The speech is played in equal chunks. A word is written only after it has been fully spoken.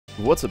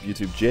What's up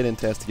YouTube,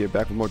 jDantastic here,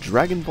 back with more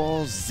Dragon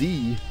Ball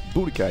Z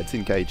Budokai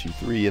Tenkaichi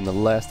 3. In the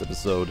last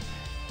episode,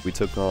 we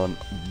took on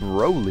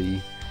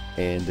Broly,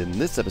 and in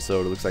this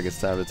episode, it looks like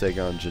it's time to take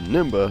on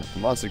Janemba, a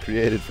monster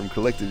created from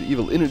collected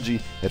evil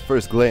energy. At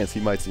first glance, he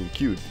might seem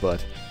cute,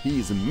 but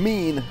he's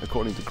mean,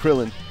 according to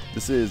Krillin.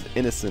 This is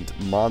Innocent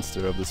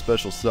Monster of the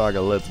Special Saga.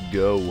 Let's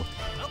go.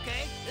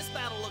 Okay, this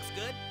battle looks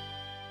good.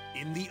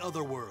 In the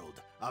other world,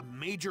 a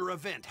major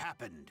event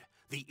happened.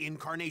 The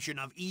incarnation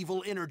of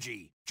evil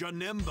energy,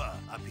 Janemba,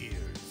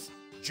 appears.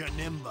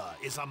 Janemba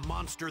is a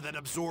monster that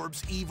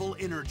absorbs evil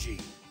energy.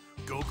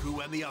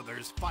 Goku and the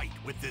others fight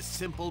with this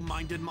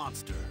simple-minded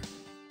monster.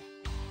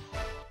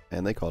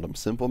 And they called him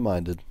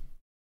simple-minded.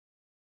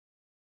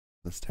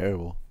 That's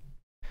terrible.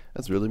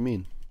 That's really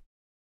mean.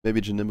 Maybe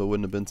Janemba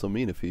wouldn't have been so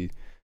mean if he,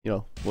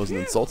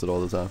 wasn't insulted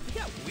all the time. He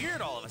got weird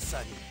all of a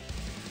sudden.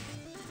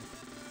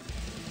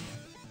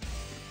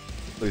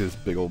 Look at this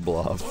big old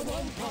blob.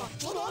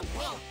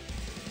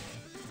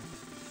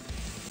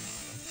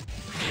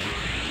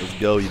 Let's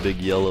go, you big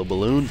yellow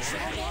balloon.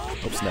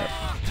 Oh, snap.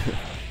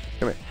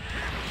 Come here.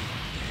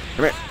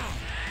 Come here.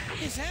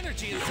 His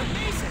energy is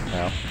amazing.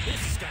 Ow.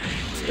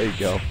 There you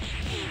go.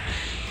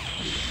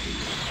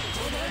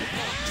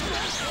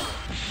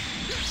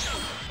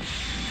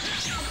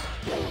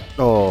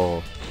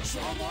 Oh.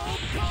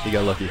 He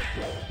got lucky.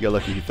 He got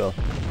lucky, he fell.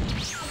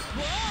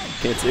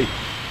 Can't see.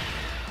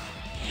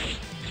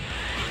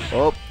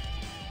 Oh.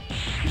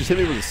 He just hit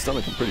me with his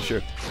stomach, I'm pretty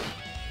sure.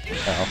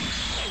 Ow.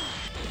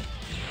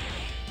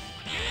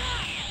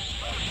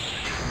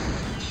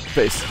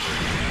 Face.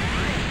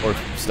 Or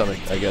stomach,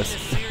 I guess.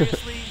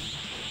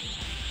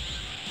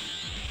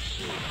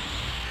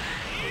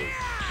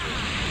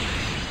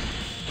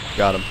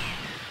 Got him.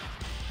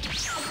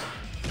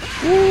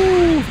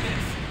 Woo!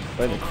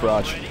 Right in the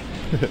crotch.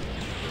 Come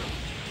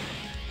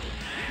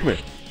here.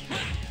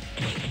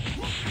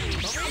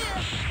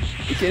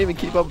 He can't even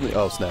keep up with me.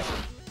 Oh, snap.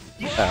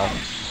 Ow.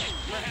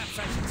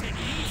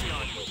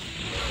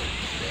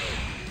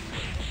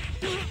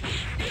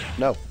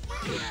 No.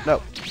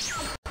 No.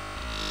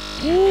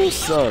 Woo,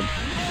 son.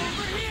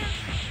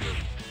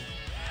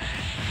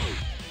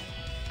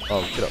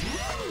 Oh, get up.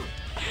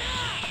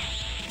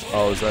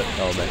 Oh, is that?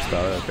 Oh, max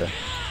power. Okay.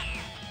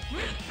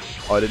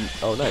 Oh, I didn't.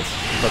 Oh, nice.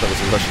 I thought that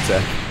was a rush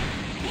attack.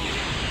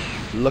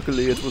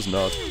 Luckily, it was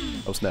not.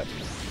 Oh, snap.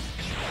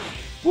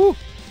 Woo!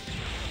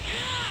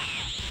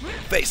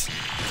 Face!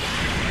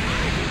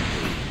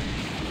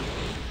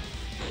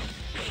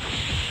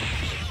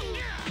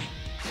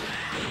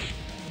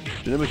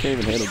 Janemba can't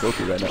even handle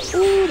Goku right now.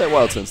 Ooh, that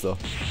wild sense though.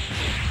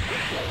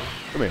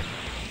 Come here.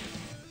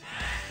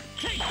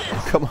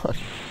 Oh, come on.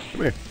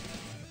 Come here.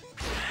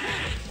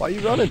 Why are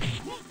you running?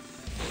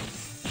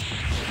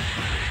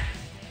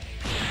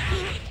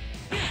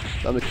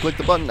 Time to click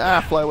the button.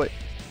 Ah, fly away.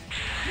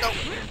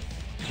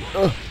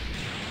 No.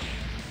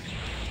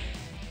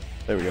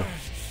 There we go.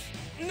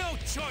 No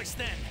choice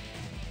then.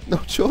 No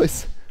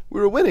choice. We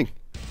were winning.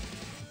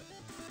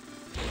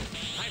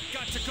 I've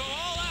got to go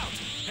all out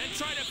and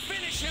try to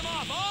finish him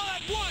off all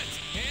at once.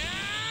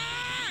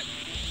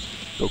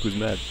 Goku's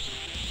mad.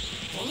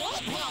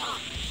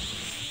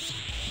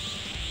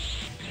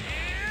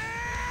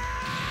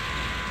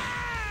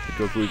 Did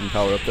Goku even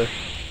power up there?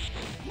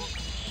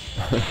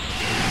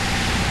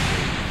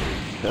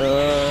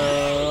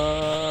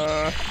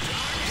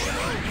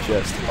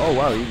 Chest. Oh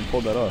wow, he even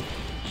pulled that off.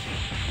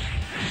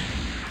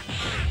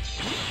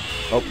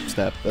 Oh,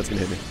 snap. That's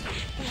gonna hit me.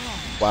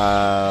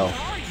 Wow.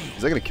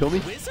 Is that gonna kill me?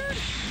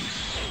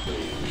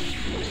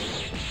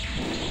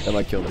 That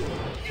might kill me.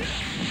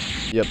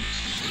 Yep.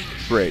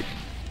 Great.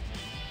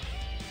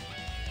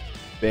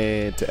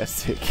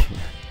 Fantastic.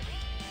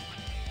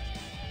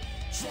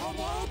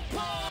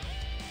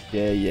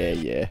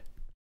 Yeah.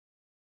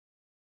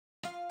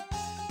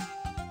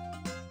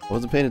 I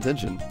wasn't paying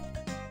attention.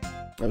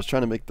 I was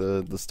trying to make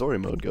the story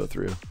mode go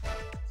through.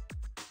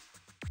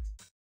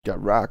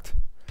 Got rocked.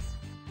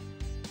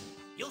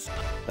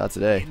 Not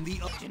today.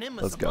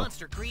 Let's go.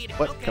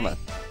 What? Come on.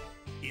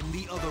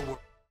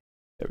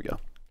 There we go.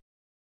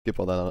 Skip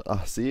all that on.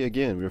 Ah, see,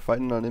 again, we were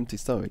fighting on an empty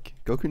stomach.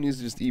 Goku needs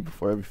to just eat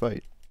before every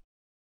fight.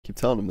 Keep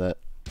telling him that.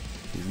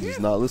 He's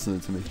not listening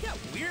to me. He got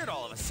weird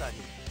all of a sudden.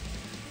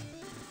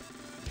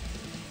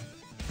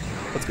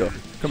 Let's go.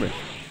 Come here.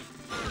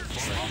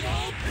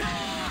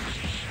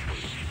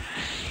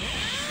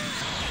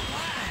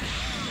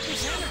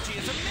 His energy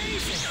is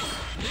amazing.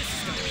 This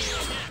is gonna be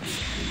intense.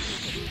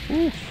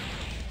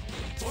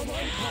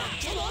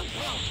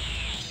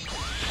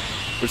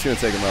 We're just gonna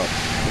take him out.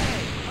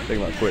 Take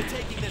him out quick.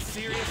 Taking this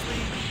seriously?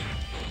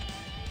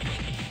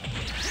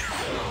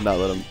 Not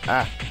let him.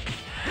 Ah.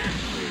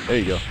 There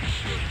you go.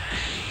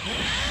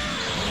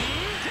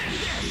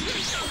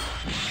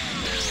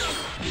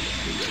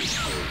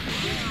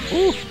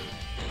 Woo.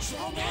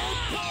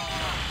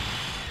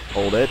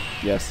 Hold it.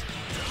 Yes.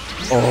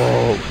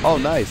 Oh,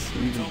 nice.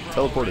 You even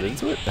teleported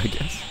into it, I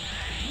guess.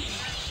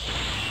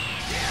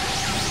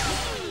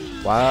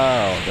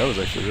 Wow, that was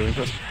actually really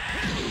impressive.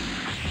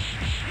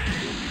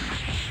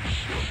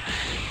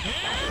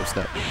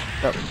 snap.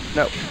 No,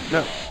 no,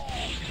 no.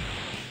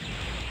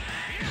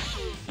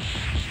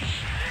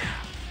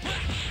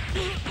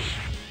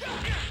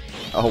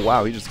 Oh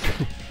wow, he just,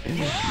 he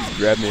just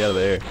grabbed me out of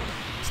the air.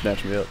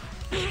 Snatched me up.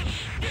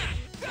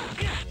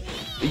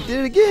 He did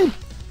it again!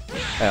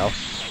 Ow.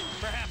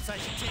 Perhaps I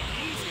should take it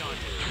easy on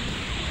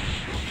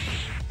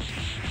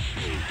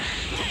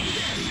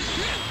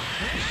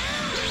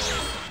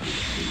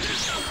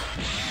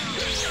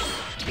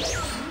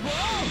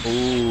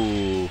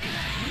you. Ooh.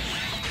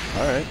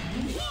 Alright.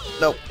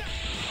 Nope.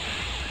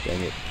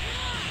 Dang it.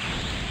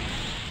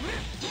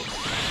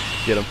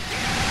 Get him.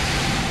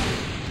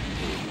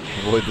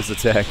 Avoid this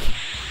attack.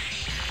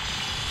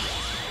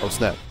 Oh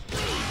snap.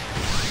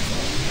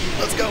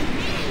 Let's go.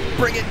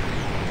 Bring it.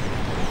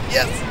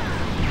 Yes.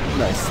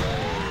 Nice.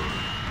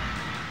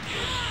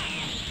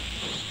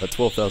 That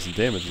 12,000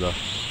 damage though.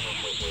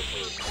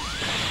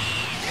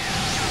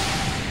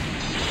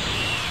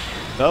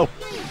 No.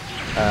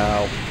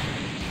 Ow.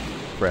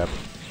 Crap.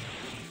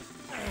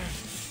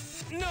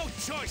 no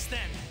choice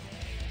then.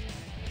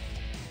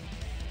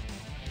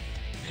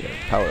 Yeah,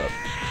 power up.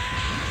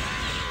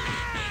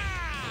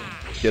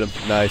 Get him.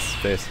 Nice.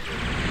 Face.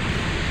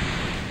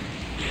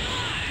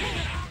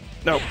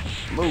 No.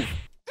 Move.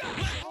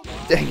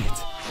 Dang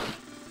it.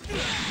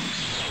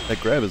 That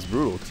grab is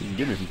brutal because you can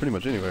get me from pretty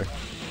much anywhere.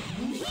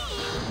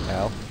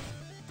 Ow.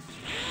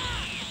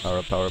 Power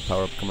up, power up,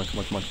 power up. Come on, come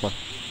on, come on, come on.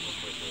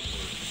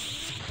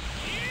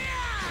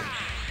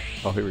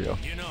 Oh, here we go.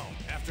 You know,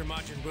 after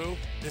Majin Buu,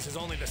 this is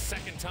only the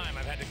second time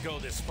I've had to go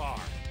this far.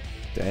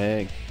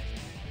 Dang.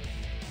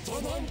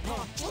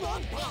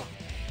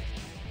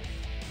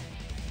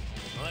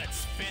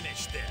 Let's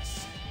finish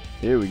this.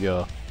 Here we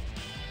go.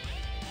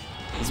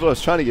 This is what I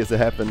was trying to get to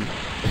happen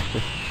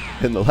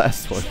in the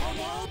last one.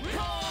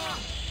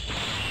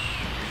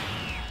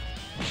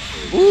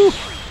 Woo!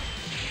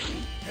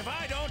 If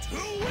I don't,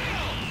 who will?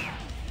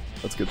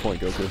 That's a good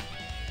point, Goku.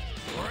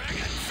 Dragon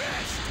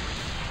Fist.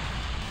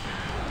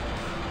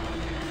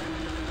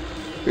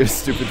 His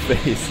stupid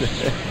face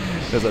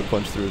as I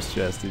punch through his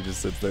chest. He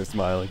just sits there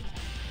smiling.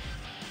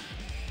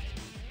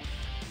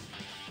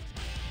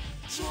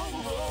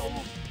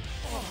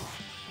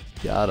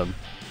 Got him.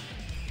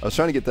 I was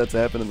trying to get that to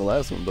happen in the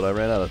last one, but I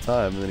ran out of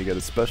time, and then he got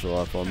his special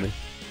off on me.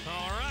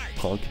 All right.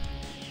 Punk.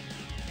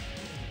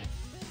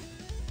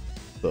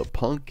 The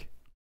punk.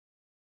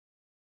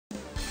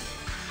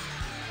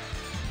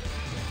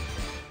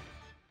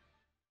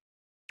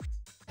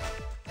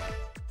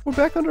 We're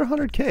back under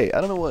 100k. I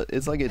don't know what.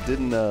 It's like it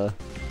didn't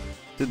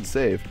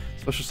save.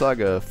 Special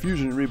Saga,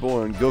 Fusion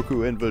Reborn,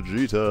 Goku and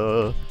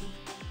Vegeta.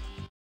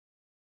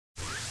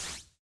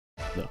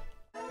 No.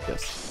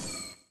 Yes.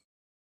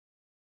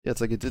 Yeah, it's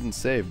like it didn't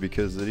save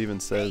because it even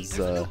says,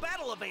 oh,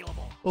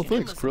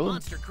 thanks, Krillin.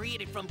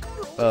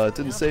 It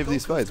didn't save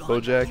these fights.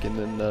 Bojack and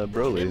then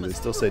Broly. They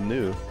still say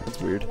new.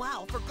 That's weird.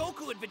 Wow, for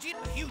Goku and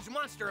Vegeta, a huge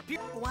monster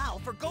appeared. Wow,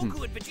 for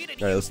Goku and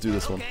Vegeta. Alright, let's do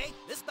this one. Okay,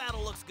 this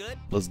battle looks good.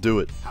 Let's do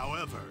it.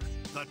 However,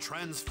 the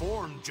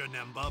transformed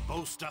Janemba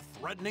boasts a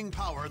threatening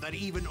power that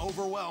even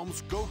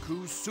overwhelms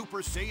Goku's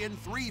Super Saiyan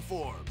 3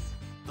 form.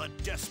 The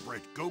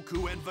desperate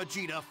Goku and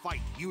Vegeta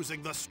fight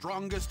using the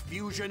strongest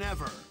fusion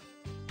ever.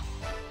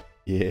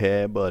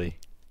 Yeah, buddy.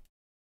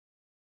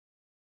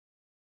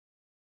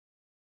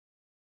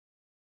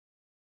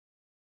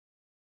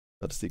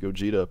 About to see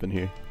Gogeta up in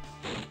here.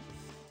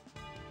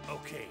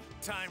 Okay,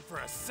 time for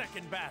a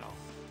second battle.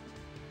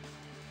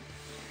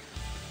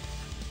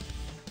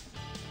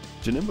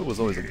 Janemba was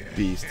always a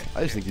beast.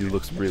 I just think he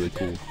looks really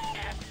cool.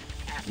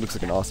 He looks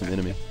like an awesome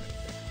enemy.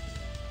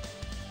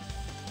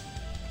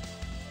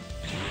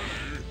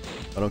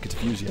 I don't get to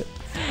fuse yet.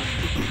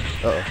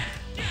 Uh-oh.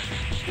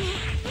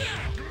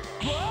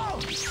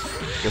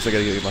 Guess I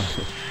gotta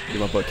get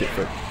my butt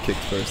kicked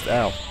first.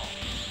 Ow.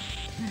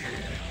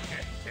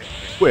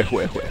 Wait.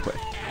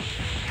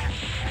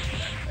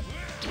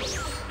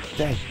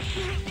 Dang.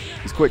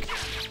 He's quick.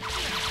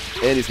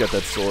 And he's got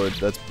that sword.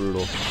 That's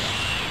brutal.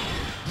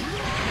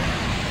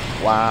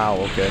 Wow,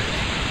 okay.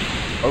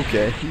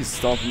 Okay, he's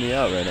stomping me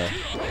out right now.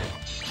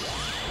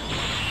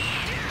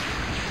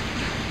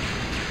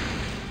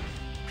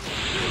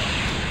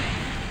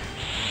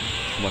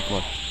 Come on, come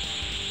on.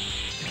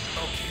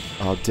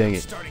 Oh, dang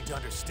it. Starting to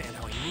understand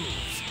how he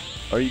moves.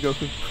 Are you,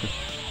 Goku?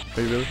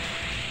 Are you really?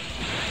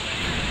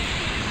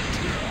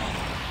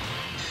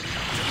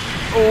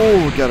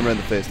 Oh, got him right in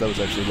the face. That was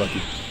actually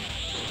lucky.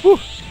 Whew.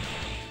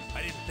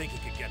 I didn't think he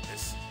could get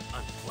this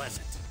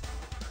unpleasant.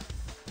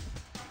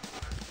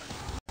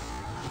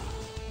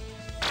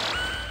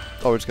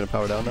 Oh, we're just gonna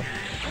power down now?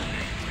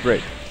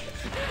 Great.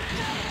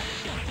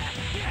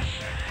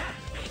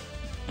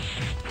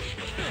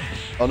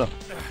 Oh no.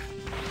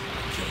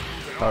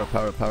 Power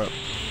up.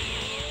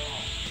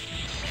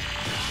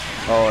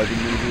 Oh, I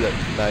didn't mean to do that.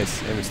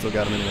 Nice. And we still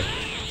got him anyway.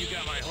 You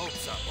got my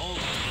hopes up.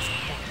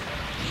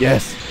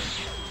 Yes!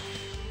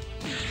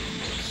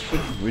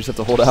 We just have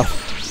to hold out.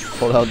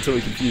 Hold out until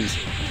we can fuse.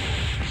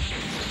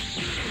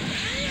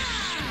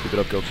 Keep it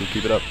up, Goku.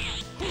 Keep it up.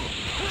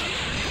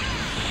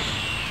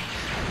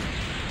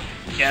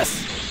 Yes!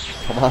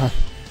 Come on.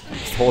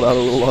 Just hold out a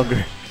little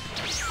longer.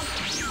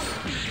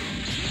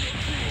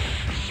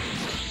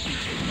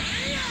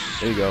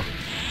 There you go.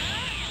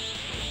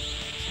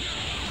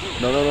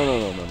 No, no, no, no,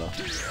 no, no, no.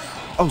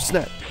 Oh,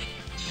 snap.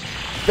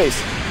 Face.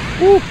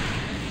 Woo!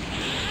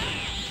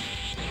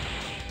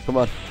 Come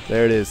on.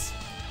 There it is.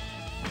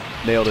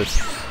 Nailed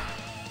it.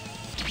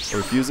 Are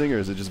we fusing, or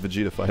is it just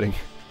Vegeta fighting? I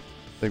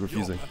think we're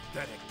fusing.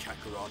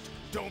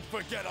 Don't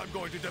forget I'm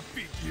going to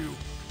defeat you.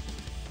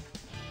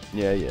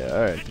 Yeah, yeah.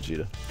 Alright,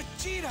 Vegeta.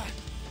 Vegeta!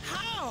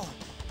 How?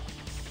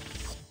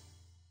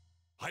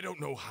 I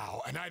don't know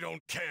how, and I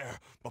don't care,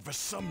 but for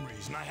some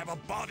reason I have a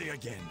body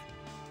again.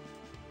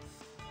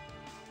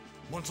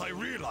 Once I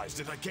realized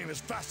it, I came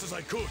as fast as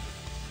I could.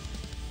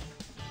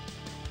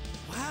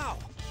 Wow!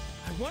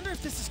 I wonder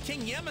if this is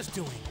King Yama's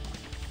doing.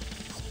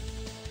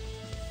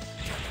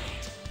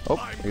 Oh,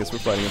 I guess we're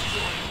fighting him.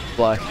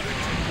 Fly.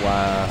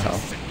 Wow.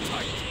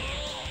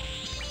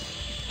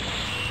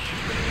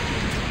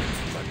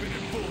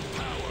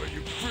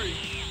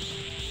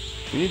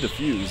 We need to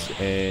fuse,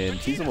 and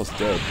he's almost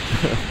dead.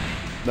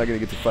 Not gonna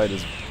get to fight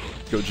as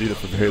Gogeta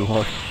for very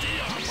long.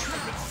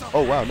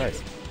 Oh wow, nice.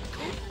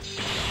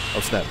 Oh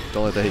snap!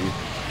 Don't let that hit you.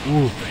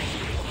 Ooh.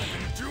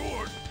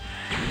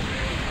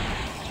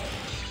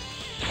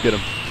 Get him.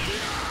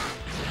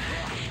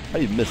 How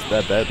you missed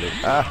that badly?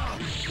 Ah.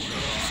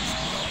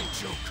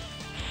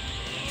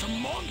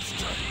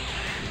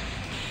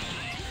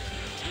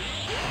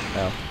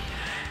 Ow.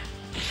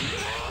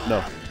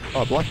 No.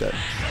 Oh, I blocked that.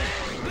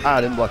 Ah,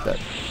 I didn't block that.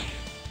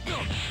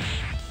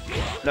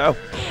 No.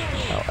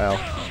 Ow, ow.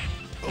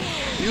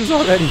 Fuse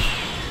already.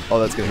 Oh,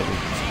 that's gonna hit me.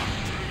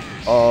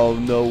 Oh,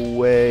 no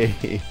way.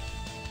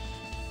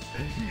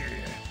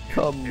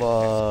 Come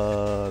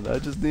on. I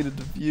just needed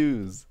to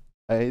fuse.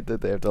 I hate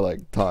that they have to,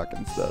 like, talk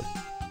and stuff.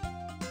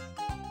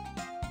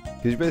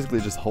 Because you're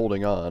basically just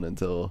holding on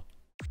until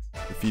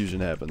the fusion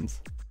happens.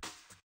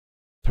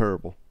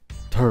 Terrible.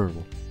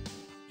 Terrible.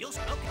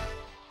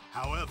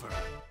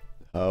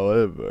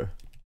 However,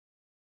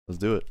 let's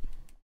do it.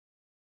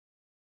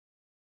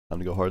 Time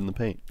to go hard in the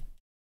paint.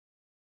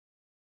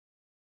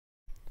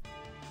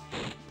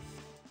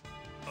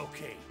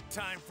 Okay,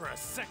 time for a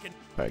second.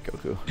 Alright,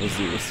 Goku. Let's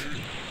do this.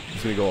 I'm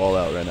just gonna go all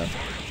out right now.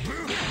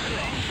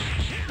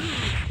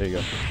 There you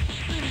go.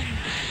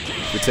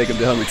 We take him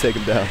down, we take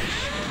him down.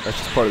 That's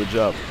just part of the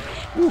job.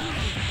 Woo.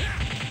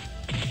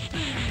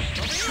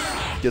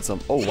 Get some.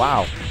 Oh,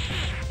 wow.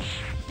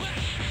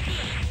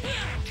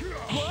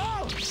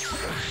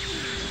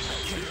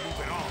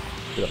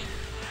 Get up.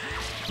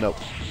 Nope.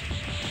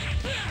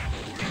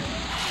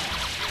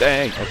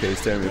 Dang. Okay,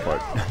 he's tearing me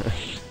apart.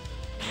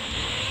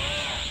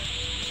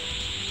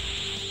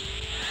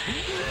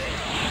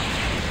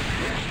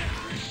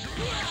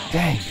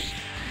 Dang.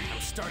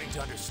 I'm starting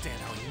to understand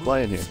how he moves. Fly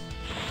in here.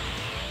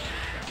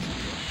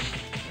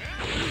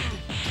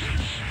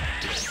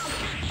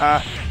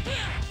 Ah.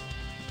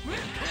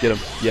 Get him.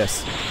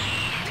 Yes.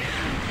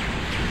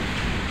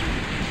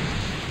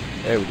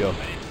 There we go. I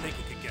didn't think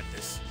you could get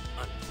this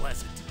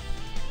unpleasant.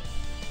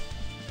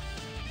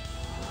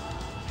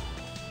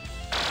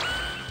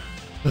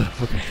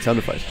 Okay, time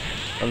to fight.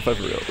 Time to fight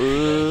for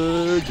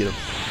real. Get him.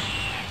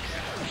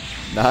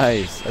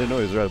 Nice. I didn't know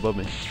he was right above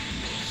me.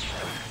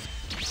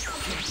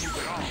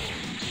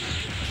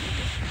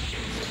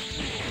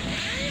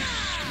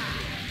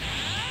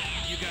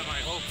 You got my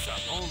hopes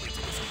up only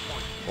to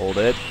disappoint. Hold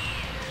it.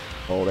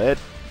 Hold it.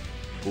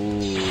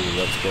 Ooh,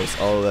 that's close.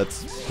 Oh,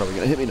 that's probably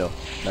gonna hit me. No.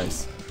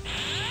 Nice.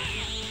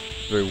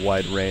 Very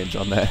wide range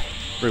on that.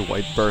 Very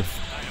wide berth.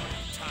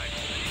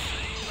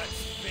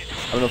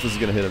 I don't know if this is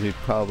gonna hit him. He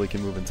probably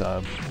can move in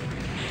time.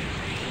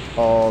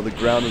 Oh, the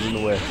ground was in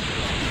the way.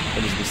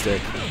 That was a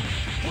mistake.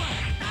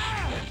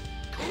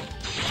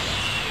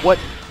 What?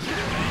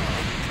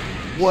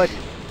 What?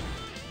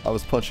 I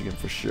was punching him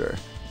for sure.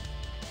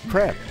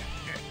 Crap.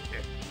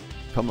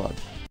 Come on.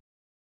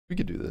 We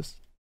could do this.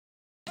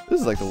 This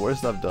is like the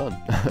worst I've done.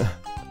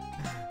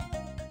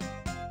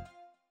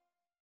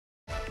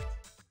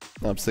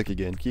 I'm sick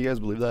again. Can you guys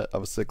believe that? I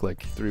was sick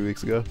like 3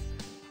 weeks ago.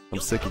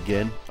 I'm sick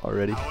again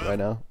already, right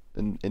now,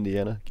 in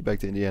Indiana. Get back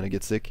to Indiana,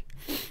 get sick.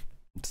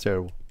 It's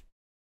terrible.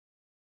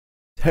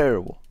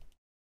 Terrible.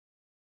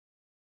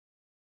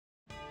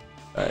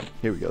 Alright,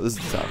 here we go. This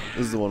is the time.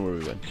 This is the one where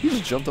we win. He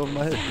just jumped over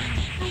my head.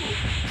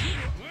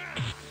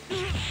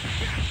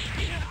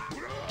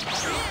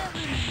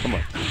 Come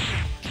on.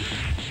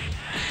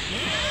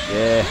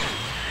 Yeah.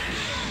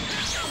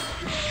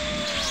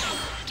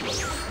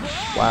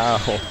 Wow.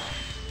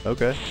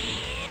 Okay.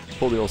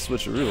 Pull the old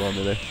switcheroo on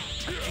me there.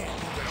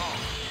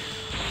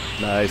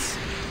 Nice.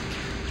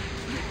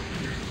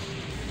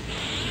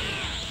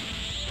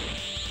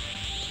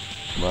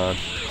 Come on.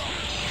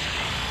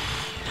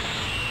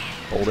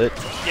 Hold it.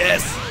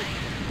 Yes!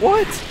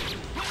 What?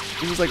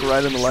 He was like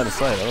right in the line of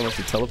sight. I don't know if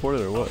he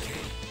teleported or what.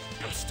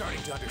 I'm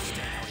starting to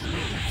understand how he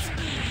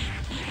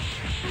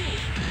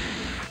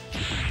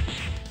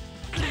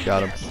moves.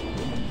 Got him.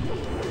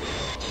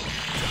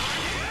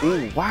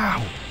 Ooh,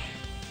 wow!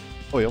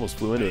 Oh, he almost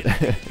flew into it.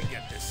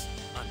 Get this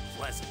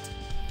unpleasant.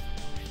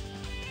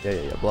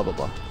 Yeah, blah, blah,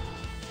 blah.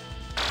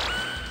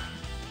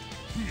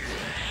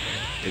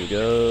 Here we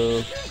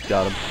go.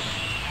 Got him.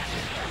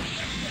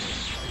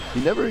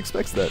 He never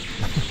expects that.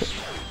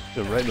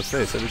 Hit him right in the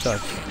face every time.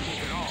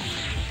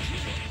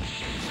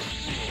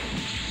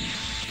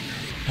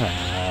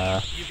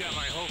 Ah.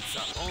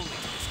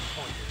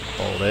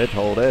 Hold it,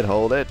 hold it,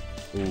 hold it.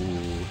 Ooh.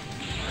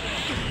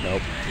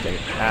 Nope. Dang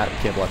it. Ah,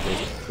 can't block those.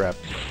 Crap.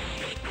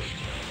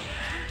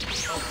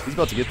 He's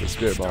about to get the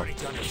spirit ball.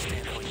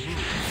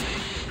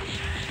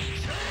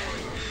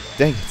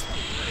 Dang it.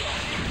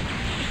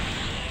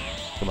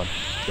 Come on.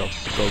 Go.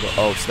 Go, go.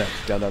 Oh, snap.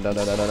 Down, down, down,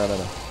 down, down, down, down,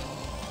 down.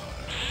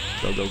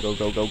 Go, go, go,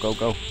 go, go, go,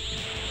 go.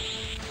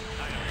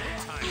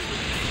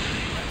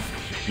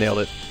 Nailed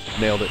it.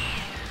 Nailed it.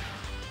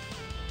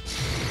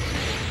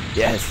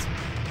 Yes.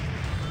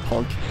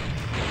 Punk. I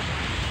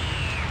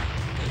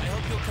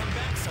hope you'll come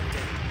back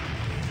someday.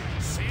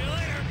 See you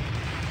later.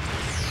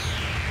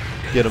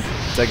 Get him.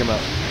 Take him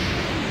out.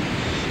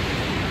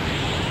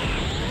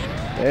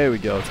 There we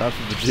go. Time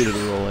for Vegeta to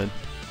roll in.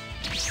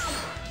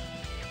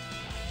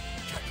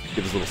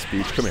 Give his little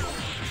speech. Come here.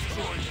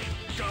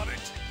 Got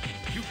it.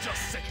 You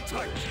just sit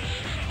tight.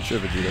 Sure,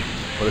 Vegeta.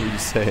 Whatever you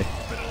say.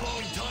 Been a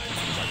long time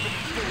since I've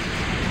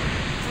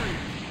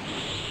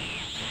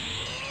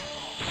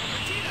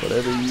been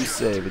Whatever you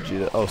say,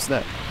 Vegeta. Oh,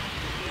 snap.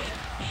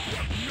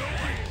 no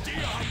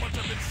idea how much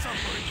I've been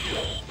suffering.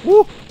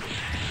 Woo!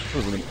 That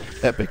was an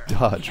epic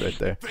dodge right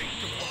there. Think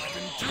of what I've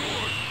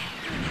endured.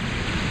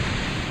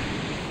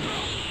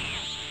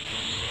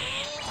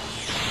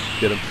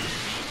 Get him.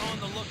 On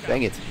the lookout.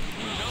 Dang it. Who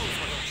knows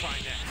what he'll try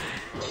next?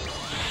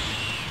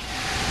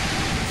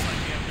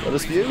 Let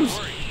us fuse.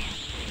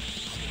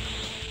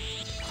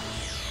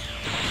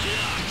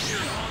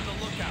 On the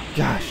lookout.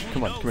 Gosh,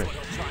 come on, Knows come here. what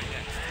he'll try next.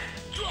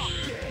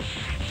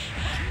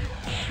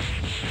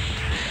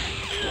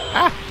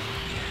 Ah!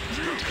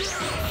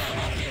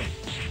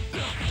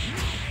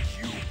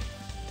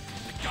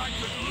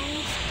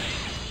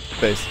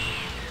 Face.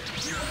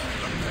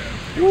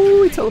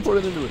 Woo, he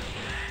teleported into it.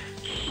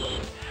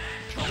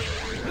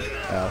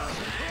 Ow.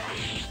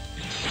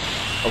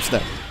 Oh,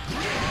 snap.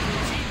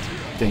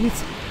 Dang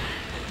it.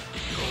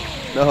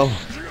 No.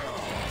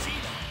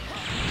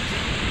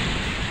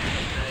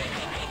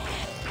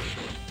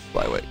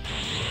 Fly away.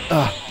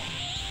 Ah.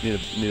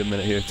 Need a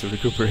minute here to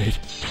recuperate.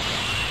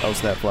 Oh,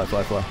 snap. Fly,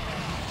 fly, fly.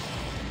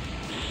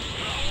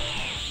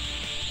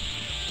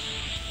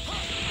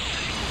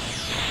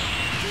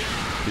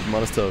 Keep him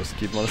on his toes.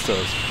 Keep him on his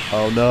toes.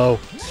 Oh, no.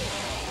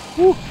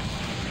 Woo.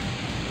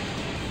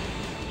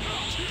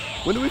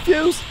 When do we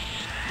fuse?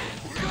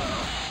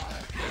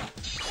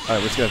 Alright,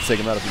 we're just gonna have to take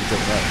him out if we can take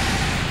him out.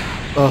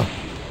 Oh.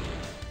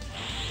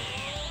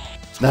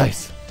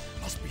 Nice.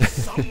 Must be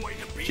some way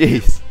to beat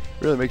Jeez.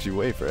 Really makes you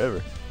wait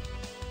forever.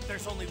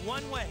 There's only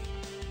one way.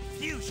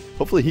 Fusion.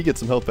 Hopefully he gets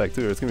some health back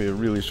too. It's gonna be a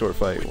really short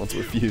fight once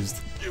we're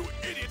fused. You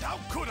idiot, how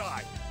could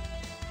I?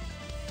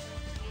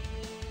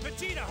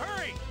 Vegeta,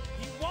 hurry!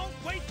 He won't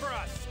wait for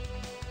us!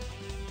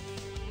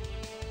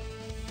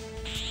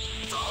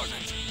 Darn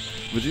it!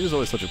 Vegeta's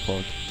always such a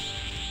punk.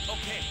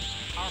 Okay,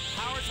 our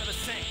powers are the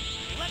same.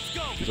 Let's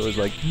go! He's always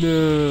like,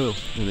 no!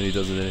 And then he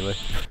does it anyway.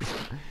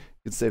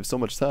 It'd save so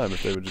much time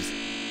if they would just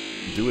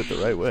do it the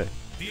right way.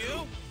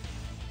 View?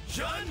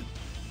 Shun?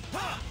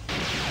 Ha!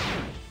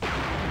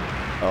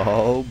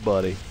 Oh,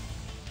 buddy.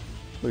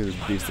 Look at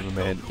this beast of a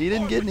man. He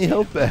didn't get any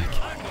health back.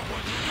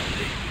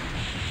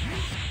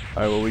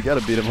 Alright, well, we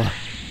gotta beat him up.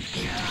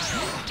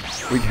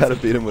 We gotta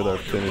beat him with our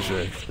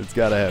finisher. It's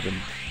gotta happen.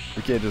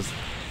 We can't just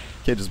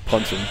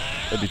punch him.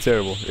 That'd be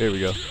terrible. Here we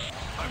go.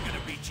 I'm gonna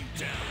beat you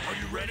down. Are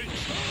you ready?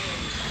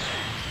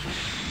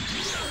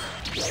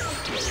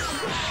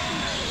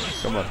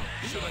 Come on.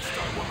 Should I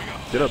start warming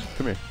up? Get up.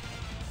 Come here.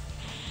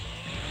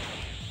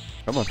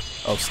 Come on.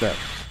 Oh, snap.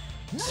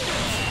 Looks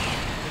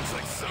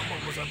like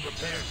someone was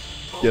unprepared.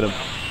 Get him.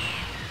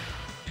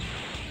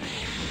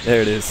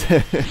 There it is.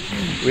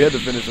 We had to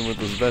finish him with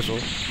the special.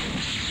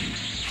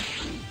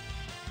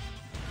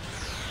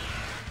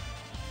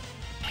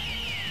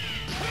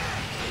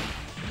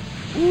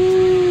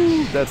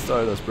 Woo! That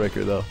Stardust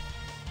Breaker, though.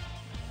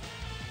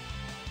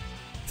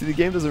 See, the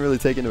game doesn't really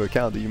take into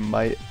account that you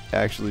might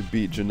actually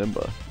beat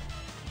Janemba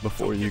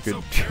before you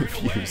could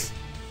fuse.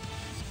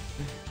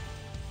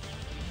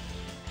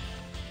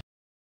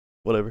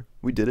 Whatever.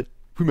 We did it.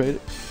 We made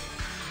it.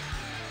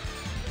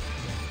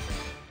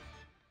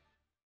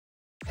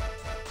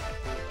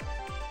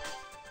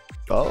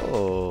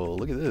 Oh,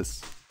 look at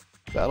this.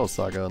 Battle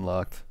Saga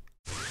unlocked.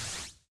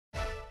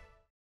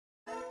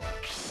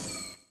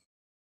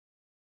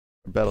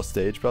 Battle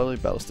stage, probably?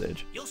 Battle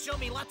stage. You'll show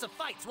me lots of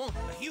fights, won't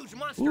a huge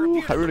monster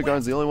Ooh,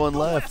 Hyrudegarn's the only one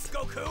left.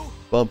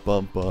 Bum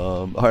bum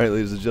bum. Alright,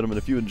 ladies and gentlemen,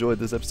 if you enjoyed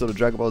this episode of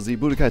Dragon Ball Z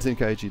Budokai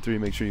Tenkaichi 3,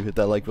 make sure you hit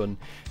that like button.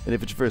 And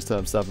if it's your first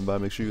time stopping by,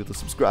 make sure you hit the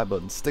subscribe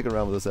button. Stick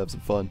around with us, have some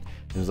fun.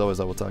 And as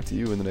always, I will talk to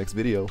you in the next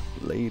video.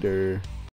 Later.